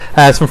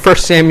It's from 1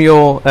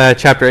 Samuel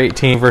chapter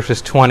 18, verses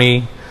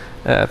 20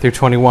 through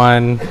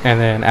 21,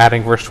 and then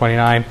adding verse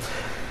 29.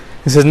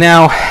 It says,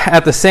 "Now,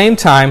 at the same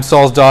time,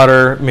 Saul's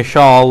daughter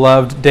Michal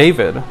loved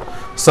David.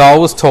 Saul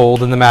was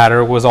told, and the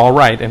matter was all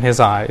right in his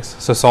eyes.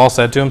 So Saul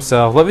said to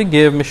himself, 'Let me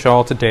give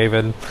Michal to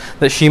David,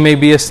 that she may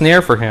be a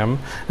snare for him,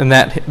 and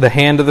that the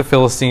hand of the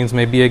Philistines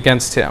may be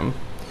against him.'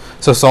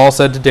 So Saul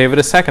said to David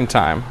a second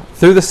time,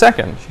 'Through the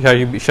second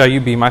shall you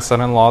be my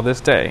son-in-law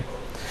this day.'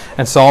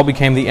 And Saul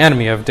became the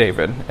enemy of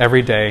David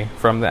every day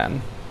from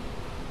then."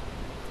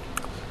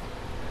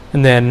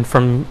 And then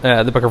from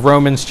the book of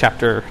Romans,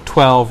 chapter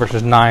 12,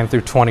 verses 9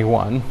 through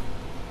 21,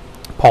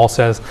 Paul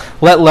says,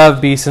 "Let love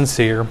be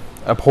sincere.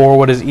 Abhor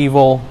what is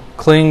evil.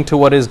 Cling to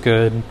what is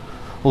good.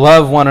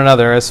 Love one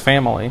another as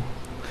family.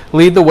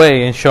 Lead the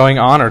way in showing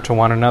honor to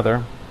one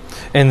another.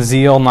 In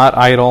zeal not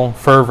idle,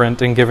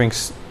 fervent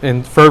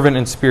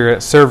in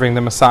spirit, serving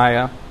the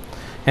Messiah.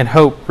 In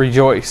hope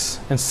rejoice.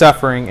 In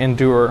suffering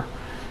endure.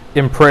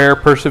 In prayer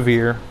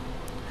persevere.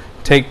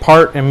 Take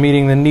part in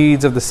meeting the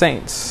needs of the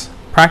saints.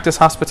 Practice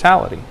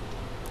hospitality.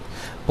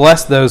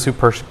 Bless those who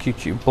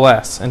persecute you.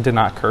 Bless and do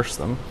not curse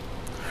them.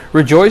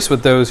 Rejoice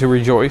with those who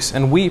rejoice,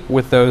 and weep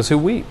with those who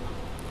weep.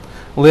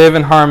 Live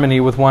in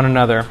harmony with one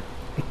another.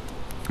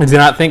 And do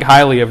not think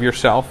highly of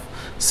yourself.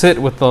 Sit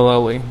with the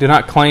lowly. Do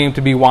not claim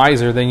to be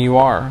wiser than you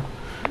are.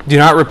 Do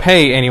not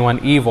repay anyone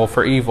evil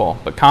for evil,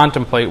 but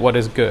contemplate what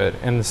is good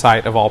in the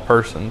sight of all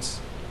persons.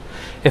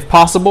 If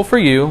possible for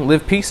you,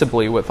 live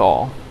peaceably with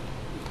all.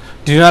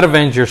 Do not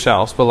avenge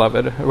yourselves,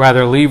 beloved.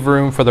 Rather leave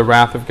room for the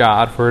wrath of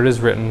God, for it is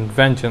written,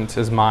 'Vengeance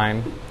is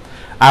mine.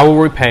 I will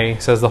repay,'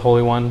 says the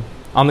Holy One.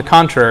 On the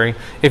contrary,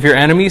 if your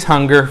enemies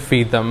hunger,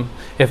 feed them.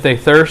 If they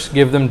thirst,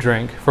 give them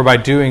drink. For by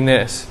doing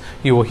this,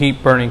 you will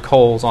heap burning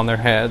coals on their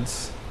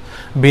heads.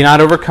 Be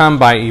not overcome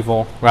by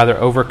evil, rather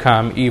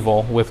overcome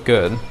evil with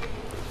good."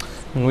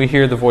 And we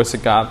hear the voice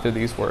of God through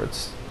these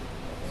words.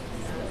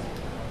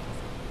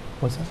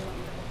 What's that?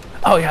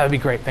 Oh, yeah, that'd be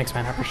great. Thanks,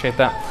 man. I appreciate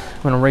that.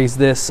 I'm going to raise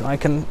this so I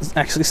can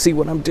actually see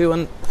what I'm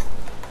doing.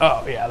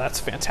 Oh, yeah, that's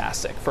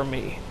fantastic for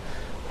me.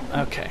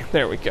 Okay,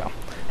 there we go.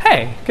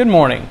 Hey, good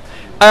morning.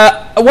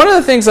 One of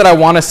the things that I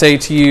want to say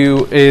to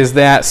you is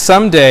that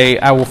someday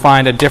I will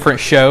find a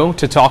different show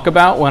to talk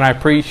about when I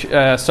preach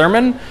a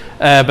sermon,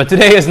 but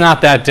today is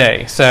not that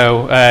day,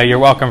 so you're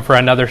welcome for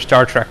another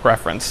Star Trek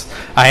reference.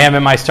 I am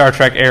in my Star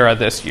Trek era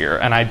this year,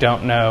 and I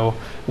don't know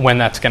when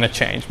that's going to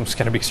change. I'm just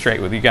going to be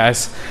straight with you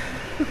guys.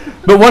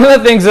 But one of the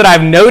things that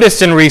I've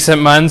noticed in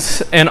recent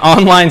months in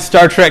online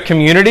Star Trek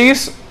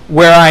communities,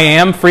 where I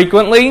am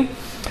frequently,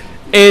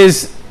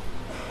 is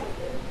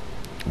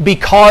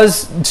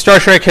because Star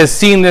Trek has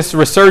seen this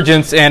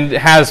resurgence and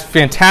has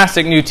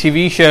fantastic new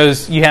TV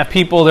shows, you have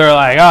people that are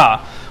like,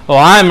 well,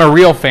 I'm a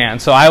real fan,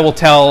 so I will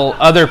tell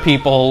other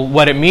people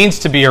what it means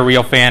to be a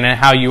real fan and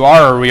how you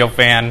are a real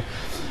fan.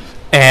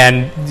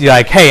 And you're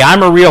like, hey,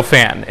 I'm a real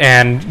fan,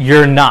 and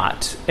you're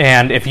not.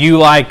 And if you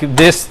like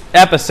this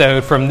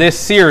episode from this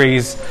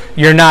series,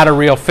 you're not a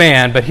real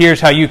fan, but here's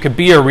how you could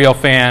be a real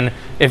fan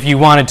if you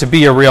wanted to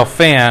be a real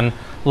fan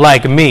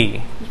like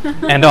me,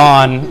 and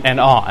on and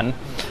on.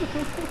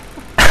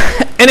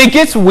 And it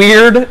gets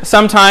weird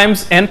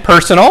sometimes and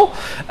personal,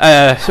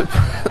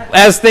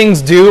 as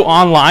things do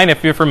online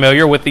if you're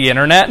familiar with the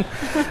internet.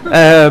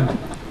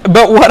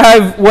 But what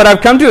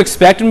I've come to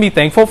expect and be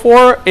thankful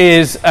for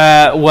is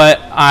what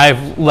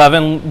I've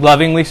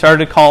lovingly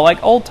started to call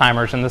like old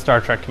timers in the Star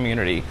Trek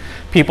community,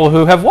 people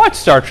who have watched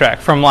Star Trek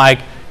from like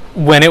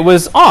when it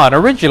was on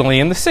originally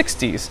in the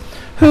 60s,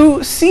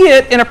 who see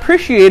it and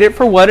appreciate it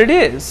for what it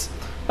is,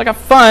 like a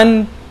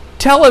fun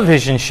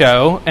television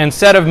show and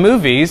set of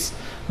movies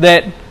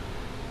that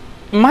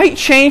might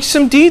change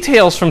some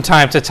details from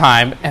time to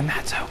time, and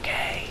that's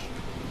okay.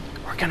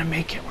 We're going to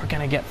make it. We're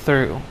going to get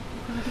through.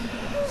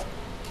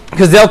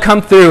 Because they'll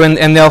come through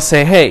and they'll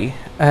say, hey,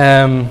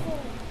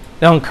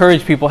 they'll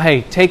encourage people,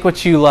 hey, take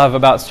what you love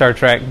about Star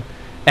Trek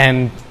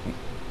and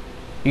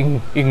you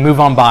can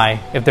move on by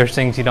if there's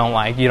things you don't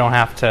like. You don't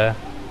have to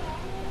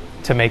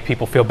make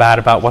people feel bad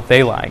about what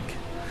they like.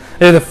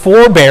 They're the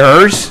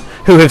forebearers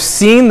who have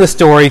seen the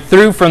story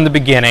through from the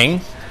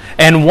beginning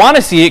and want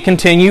to see it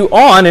continue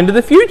on into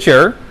the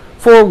future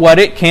for what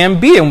it can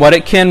be and what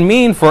it can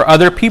mean for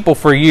other people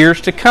for years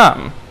to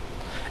come.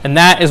 And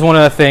that is one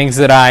of the things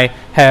that I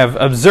have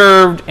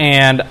observed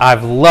and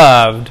I've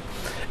loved.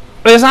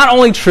 But it's not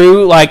only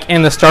true like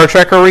in the Star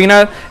Trek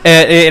arena.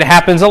 It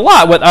happens a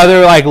lot with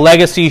other like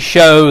legacy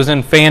shows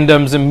and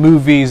fandoms and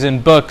movies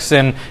and books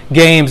and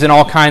games and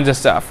all kinds of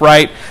stuff,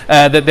 right?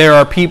 That there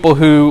are people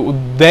who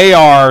they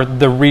are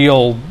the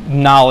real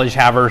knowledge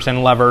havers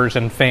and lovers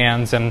and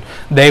fans, and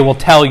they will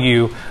tell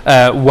you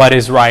what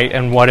is right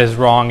and what is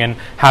wrong and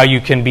how you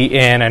can be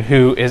in and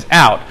who is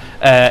out.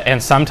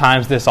 And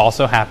sometimes this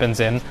also happens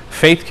in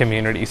faith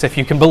communities, if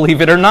you can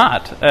believe it or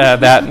not.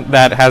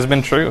 That has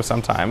been true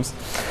sometimes.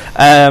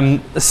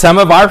 Some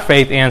of our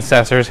faith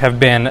ancestors have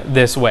been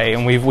this way,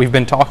 and we've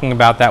been talking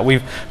about that.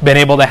 We've been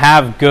able to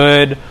have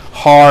good,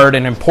 hard,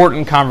 and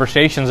important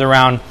conversations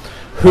around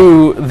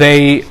who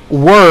they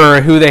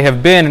were, who they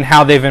have been, and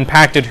how they've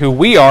impacted who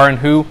we are and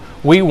who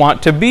we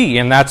want to be.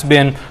 And that's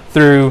been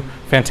through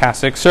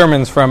fantastic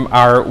sermons from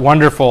our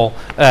wonderful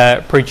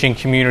preaching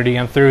community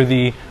and through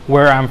the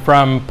Where I'm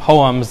From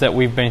poems that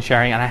we've been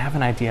sharing. And I have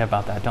an idea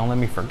about that. Don't let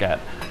me forget.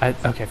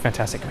 Okay,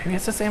 fantastic. Maybe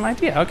it's the same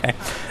idea. Okay.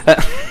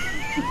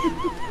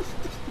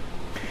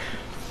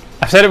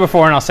 I've said it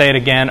before and I'll say it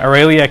again.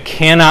 Aurelia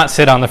cannot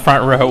sit on the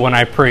front row when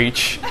I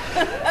preach.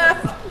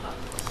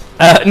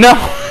 No.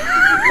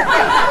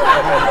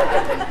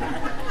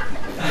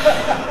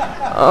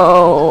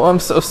 Oh, I'm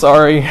so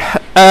sorry.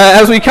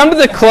 As we come to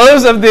the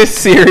close of this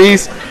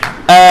series,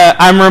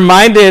 I'm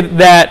reminded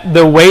that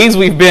the ways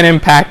we've been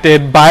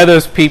impacted by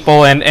those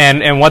people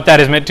and what that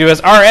has meant to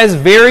us are as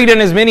varied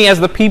and as many as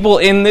the people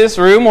in this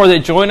room or that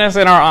join us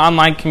in our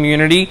online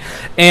community.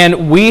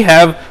 And we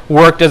have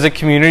worked as a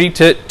community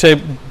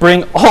to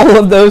bring all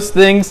of those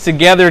things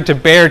together to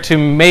bear to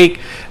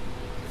make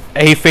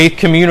a faith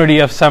community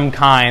of some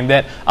kind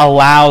that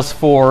allows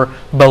for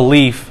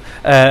belief,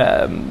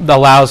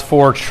 allows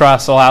for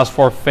trust, allows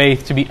for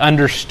faith to be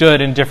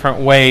understood in different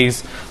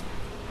ways,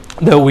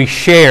 though we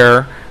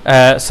share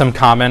some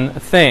common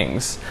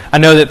things. I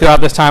know that throughout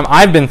this time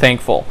I've been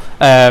thankful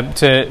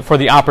for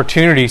the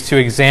opportunities to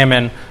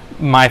examine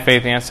my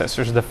faith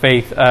ancestors, the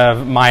faith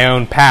of my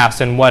own past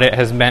and what it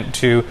has meant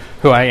to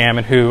who I am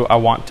and who I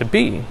want to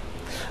be.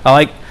 I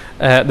like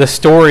the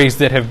stories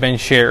that have been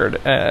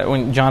shared.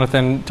 When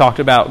Jonathan talked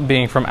about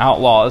being from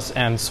outlaws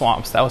and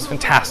swamps, that was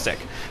fantastic.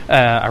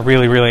 I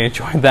really, really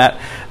enjoyed that.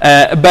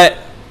 But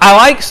I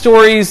like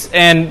stories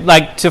and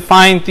like to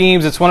find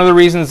themes. It's one of the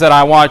reasons that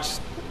I watch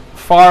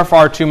far,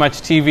 far too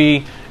much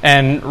TV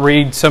and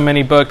read so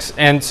many books.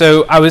 And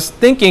so I was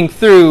thinking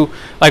through,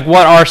 like,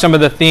 what are some of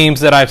the themes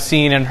that I've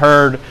seen and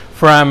heard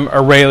from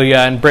Aurelia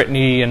and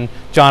Brittany and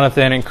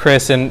Jonathan and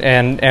Chris,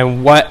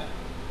 and what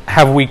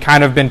have we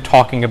kind of been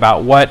talking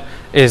about? What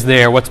is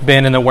there? What's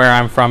been in the Where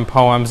I'm From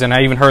poems? And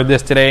I even heard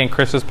this today in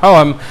Chris's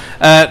poem.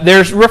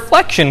 There's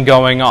reflection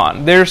going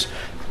on. There's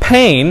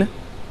pain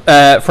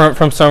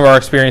from some of our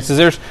experiences.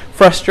 There's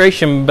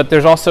frustration, but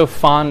there's also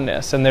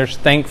fondness, and there's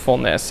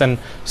thankfulness, and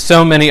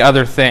so many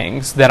other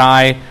things that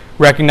I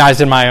recognized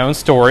in my own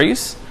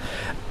stories.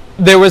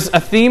 There was a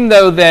theme,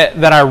 though,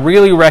 that I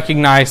really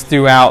recognized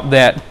throughout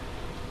that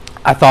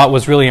I thought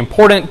was really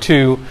important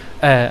to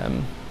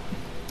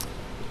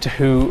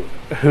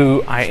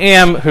who I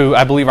am, who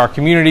I believe our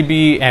community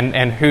be,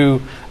 and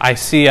who I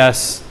see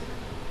us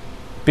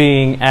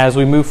being as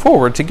we move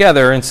forward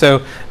together. And so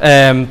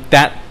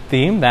that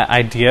theme, that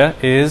idea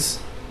is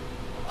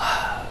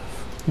love.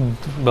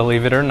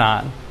 Believe it or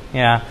not.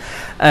 Yeah.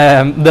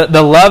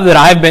 The love that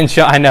I've been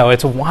shown, I know,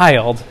 it's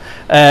wild,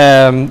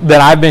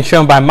 that I've been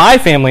shown by my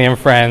family and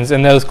friends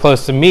and those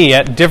close to me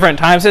at different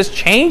times has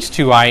changed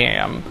who I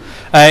am.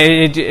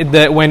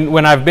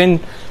 When I've been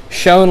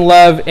shown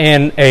love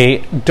in a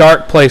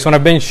dark place, when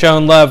I've been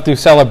shown love through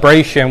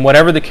celebration,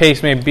 whatever the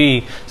case may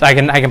be, so I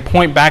can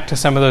point back to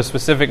some of those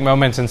specific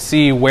moments and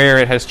see where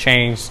it has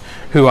changed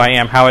who I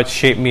am, how it's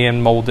shaped me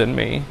and molded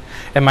me.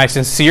 And my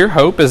sincere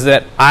hope is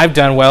that I've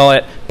done well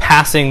at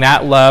passing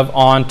that love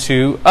on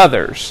to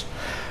others.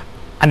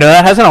 I know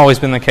that hasn't always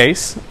been the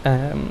case.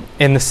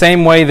 In the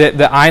same way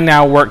that I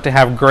now work to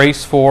have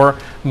grace for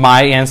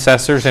my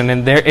ancestors and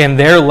in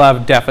their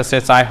love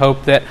deficits, I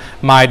hope that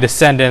my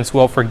descendants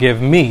will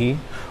forgive me,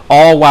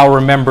 all while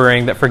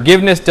remembering that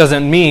forgiveness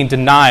doesn't mean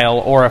denial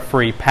or a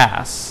free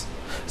pass.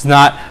 It's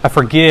not a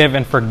forgive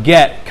and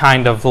forget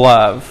kind of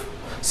love.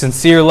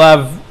 Sincere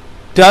love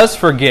does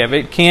forgive.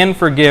 It can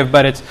forgive,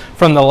 but it's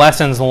from the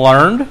lessons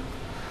learned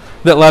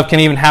that love can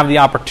even have the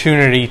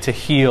opportunity to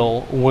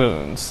heal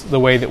wounds, the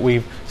way that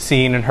we've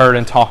seen and heard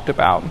and talked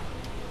about.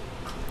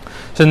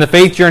 So in the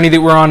faith journey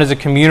that we're on as a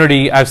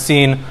community, I've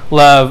seen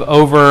love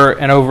over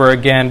and over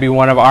again be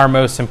one of our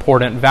most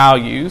important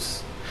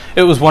values.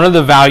 It was one of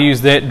the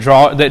values that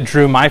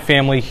drew my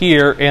family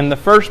here in the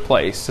first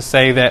place, to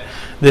say that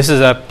this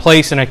is a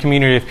place and a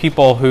community of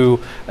people who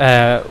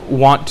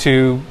want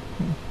to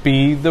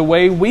be the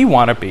way we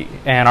want to be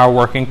and are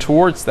working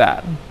towards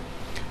that.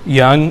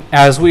 Young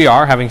as we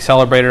are, having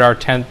celebrated our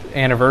 10th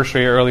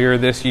anniversary earlier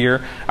this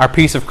year, our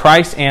Peace of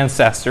Christ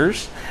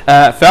ancestors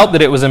felt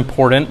that it was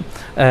important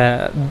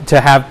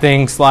to have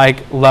things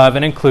like love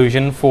and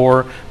inclusion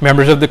for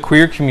members of the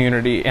queer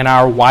community in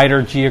our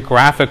wider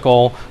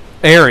geographical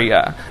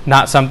area.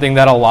 Not something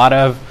that a lot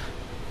of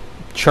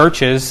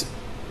churches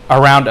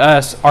around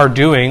us are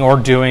doing or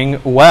doing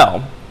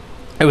well.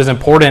 It was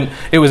important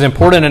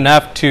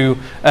enough to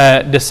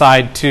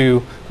decide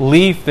to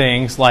leave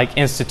things like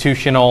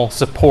institutional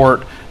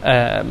support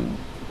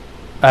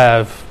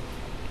of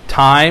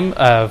time,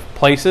 of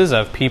places,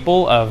 of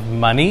people, of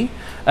money,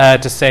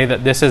 to say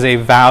that this is a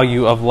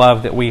value of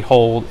love that we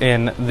hold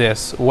in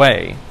this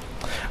way.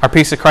 Our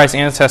Peace of Christ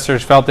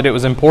ancestors felt that it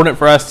was important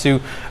for us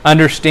to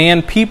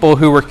understand people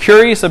who were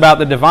curious about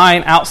the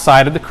divine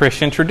outside of the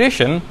Christian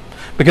tradition,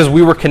 because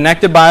we were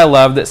connected by a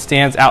love that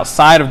stands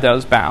outside of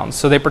those bounds.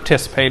 So they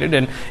participated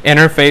in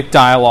interfaith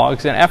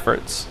dialogues and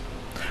efforts.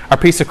 Our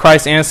Peace of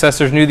Christ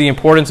ancestors knew the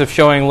importance of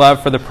showing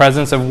love for the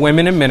presence of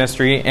women in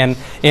ministry and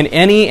in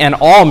any and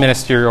all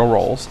ministerial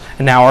roles.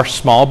 And now our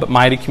small but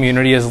mighty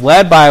community is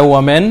led by a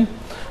woman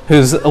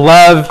who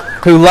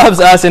loves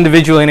us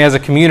individually and as a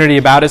community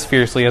about as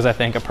fiercely as I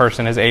think a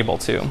person is able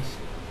to.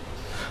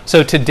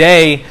 So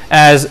today,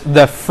 as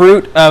the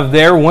fruit of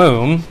their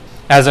womb,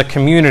 as a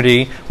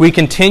community, we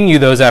continue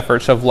those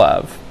efforts of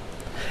love.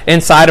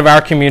 Inside of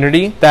our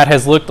community, that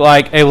has looked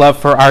like a love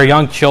for our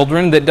young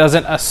children that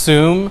doesn't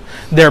assume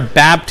their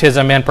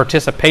baptism and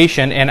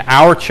participation in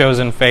our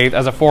chosen faith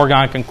as a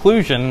foregone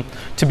conclusion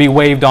to be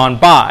waved on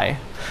by,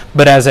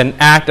 but as an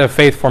act of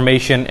faith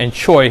formation and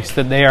choice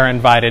that they are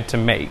invited to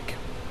make.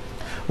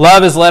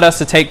 Love has led us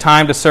to take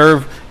time to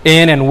serve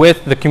in and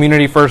with the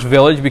Community First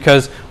Village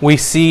because we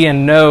see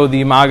and know the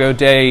Imago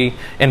Dei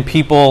in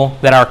people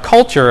that our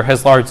culture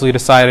has largely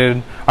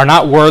decided are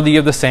not worthy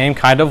of the same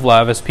kind of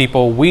love as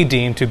people we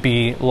deem to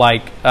be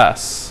like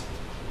us.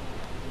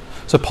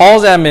 So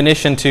Paul's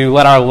admonition to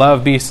let our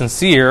love be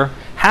sincere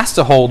has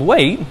to hold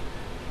weight,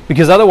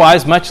 because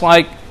otherwise, much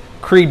like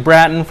Creed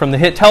Bratton from the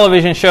hit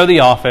television show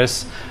The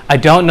Office, I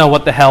don't know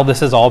what the hell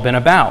this has all been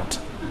about.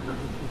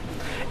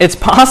 It's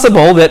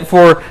possible that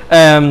for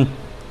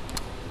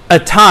a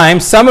time,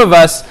 some of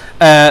us,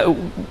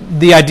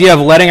 the idea of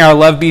letting our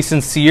love be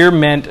sincere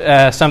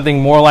meant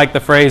something more like the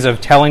phrase of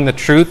telling the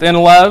truth in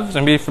love.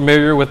 Somebody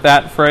familiar with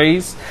that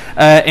phrase?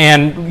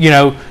 And,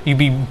 you'd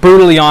be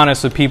brutally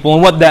honest with people.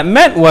 And what that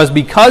meant was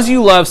because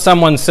you love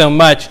someone so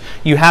much,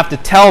 you have to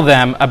tell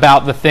them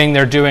about the thing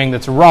they're doing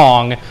that's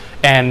wrong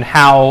and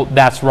how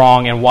that's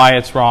wrong and why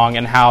it's wrong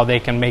and how they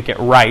can make it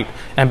right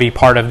and be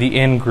part of the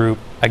in-group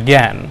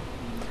again.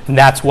 And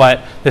that's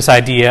what this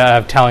idea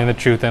of telling the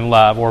truth in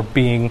love or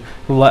being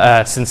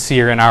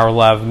sincere in our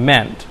love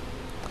meant.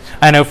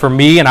 I know for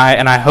me, and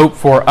I hope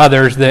for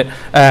others, that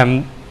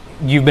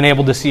you've been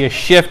able to see a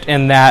shift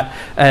in that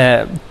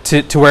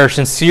to where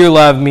sincere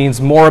love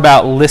means more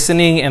about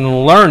listening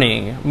and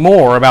learning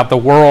more about the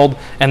world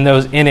and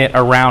those in it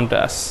around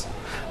us.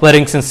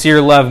 Letting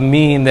sincere love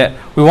mean that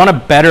we want to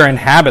better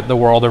inhabit the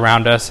world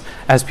around us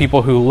as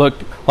people who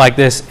looked like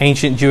this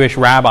ancient Jewish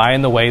rabbi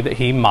in the way that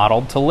he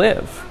modeled to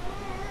live.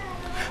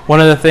 One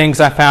of the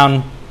things I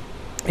found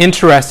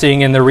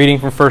interesting in the reading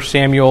from 1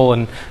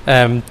 Samuel,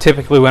 and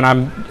typically when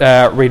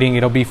I'm reading,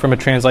 it'll be from a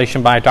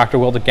translation by Dr.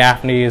 Wilda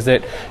Gaffney, is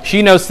that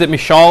she notes that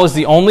Michal is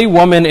the only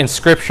woman in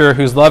Scripture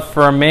whose love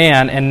for a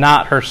man and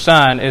not her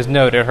son is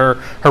noted.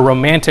 Her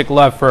romantic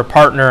love for a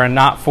partner and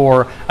not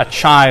for a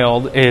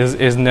child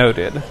is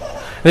noted.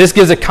 This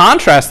gives a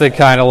contrast to the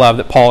kind of love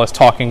that Paul is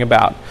talking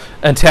about.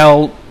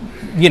 Until,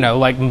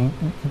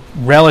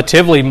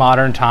 relatively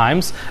modern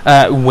times,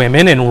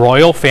 women in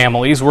royal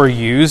families were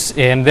used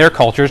in their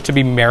cultures to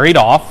be married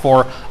off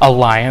for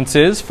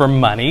alliances, for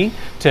money,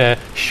 to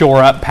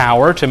shore up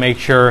power, to make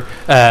sure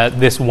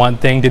this one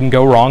thing didn't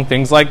go wrong,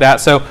 things like that.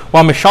 So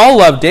while Michal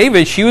loved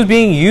David, she was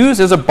being used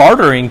as a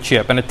bartering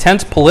chip in a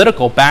tense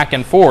political back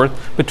and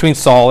forth between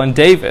Saul and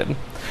David.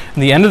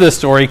 And the end of the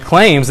story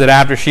claims that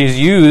after she's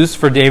used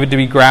for David to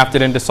be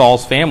grafted into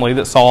Saul's family,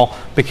 that Saul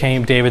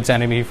became David's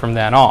enemy from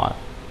then on.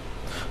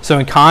 So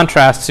in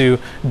contrast to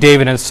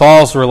David and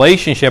Saul's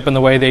relationship and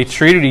the way they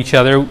treated each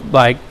other,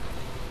 like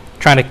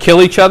trying to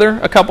kill each other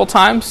a couple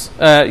times,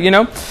 Paul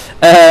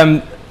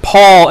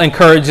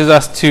encourages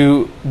us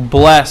to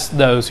bless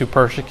those who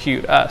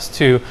persecute us,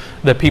 to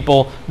the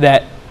people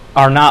that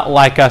are not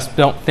like us,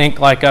 don't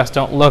think like us,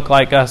 don't look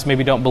like us,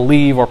 maybe don't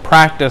believe or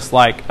practice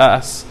like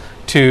us,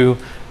 to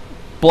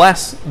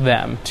bless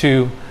them,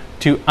 to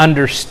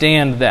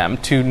understand them,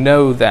 to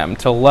know them,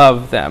 to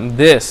love them.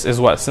 This is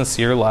what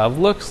sincere love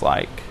looks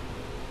like.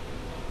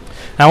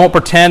 And I won't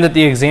pretend that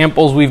the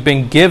examples we've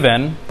been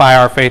given by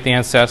our faith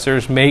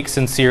ancestors make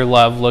sincere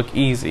love look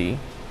easy.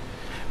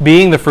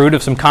 Being the fruit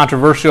of some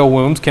controversial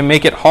wombs can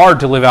make it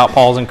hard to live out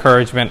Paul's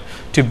encouragement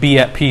to be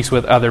at peace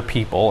with other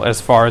people as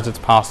far as it's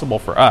possible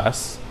for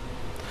us.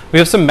 We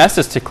have some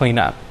messes to clean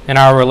up in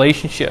our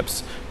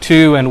relationships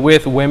to and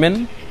with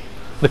women,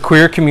 the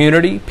queer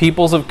community,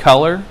 peoples of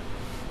color,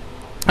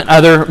 and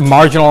other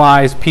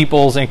marginalized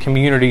peoples and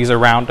communities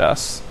around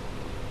us.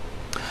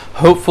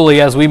 Hopefully,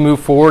 as we move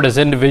forward as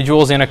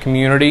individuals in a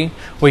community,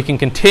 we can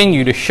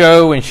continue to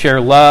show and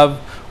share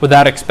love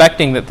without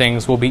expecting that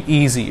things will be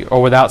easy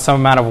or without some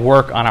amount of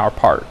work on our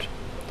part.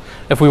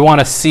 If we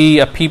want to see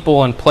a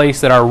people and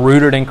place that are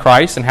rooted in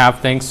Christ and have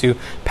things to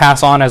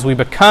pass on as we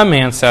become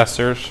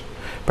ancestors,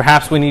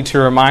 perhaps we need to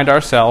remind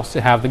ourselves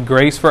to have the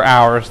grace for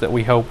ours that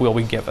we hope will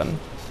be given.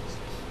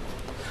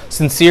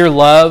 Sincere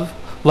love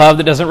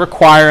that doesn't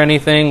require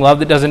anything, love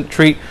that doesn't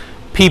treat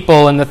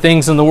people and the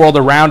things in the world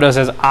around us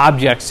as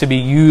objects to be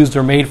used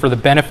or made for the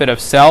benefit of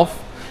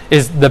self,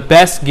 is the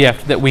best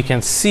gift that we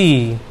can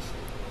see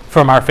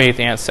from our faith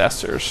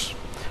ancestors.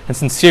 And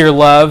sincere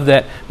love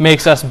that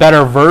makes us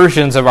better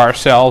versions of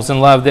ourselves,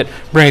 and love that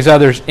brings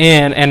others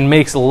in and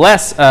makes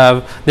less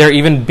of there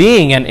even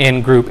being an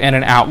in-group and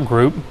an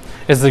out-group,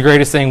 is the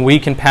greatest thing we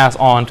can pass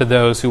on to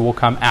those who will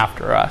come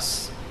after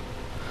us.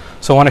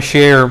 So I want to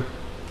share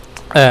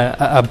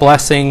a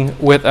blessing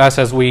with us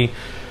as we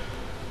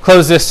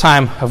close this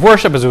time of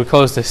worship, as we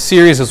close this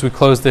series, as we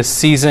close this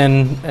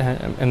season.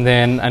 And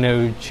then I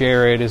know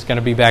Jared is going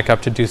to be back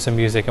up to do some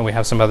music, and we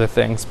have some other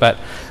things. But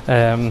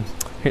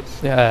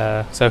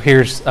so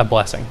here's a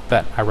blessing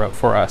that I wrote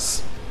for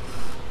us.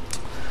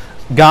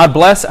 God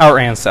bless our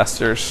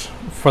ancestors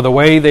for the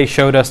way they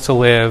showed us to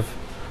live,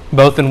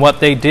 both in what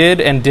they did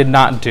and did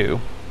not do.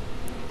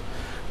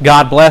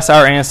 God bless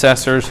our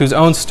ancestors whose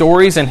own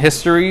stories and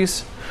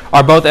histories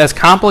are both as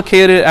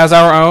complicated as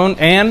our own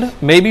and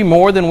maybe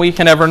more than we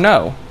can ever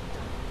know.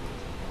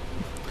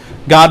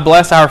 God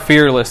bless our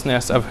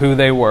fearlessness of who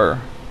they were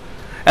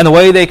and the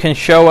way they can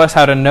show us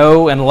how to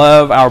know and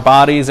love our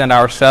bodies and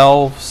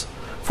ourselves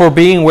for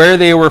being where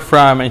they were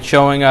from and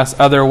showing us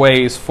other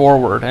ways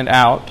forward and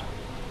out.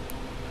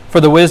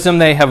 For the wisdom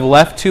they have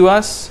left to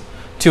us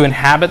to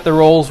inhabit the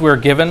roles we're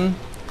given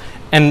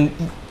and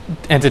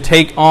to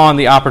take on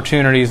the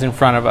opportunities in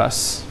front of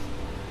us.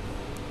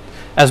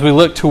 As we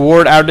look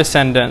toward our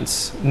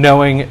descendants,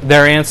 knowing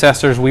their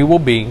ancestors we will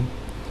be,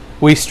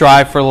 we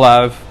strive for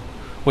love,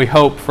 we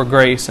hope for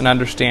grace and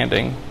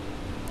understanding.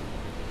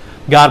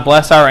 God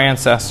bless our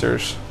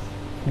ancestors.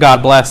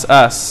 God bless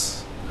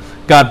us.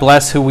 God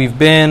bless who we've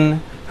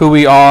been, who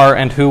we are,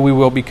 and who we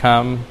will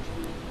become.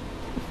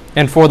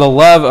 And for the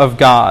love of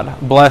God,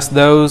 bless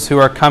those who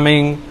are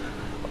coming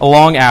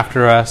along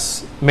after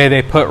us. May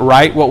they put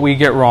right what we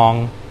get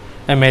wrong,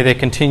 and may they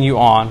continue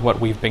on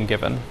what we've been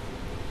given.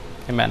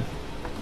 Amen.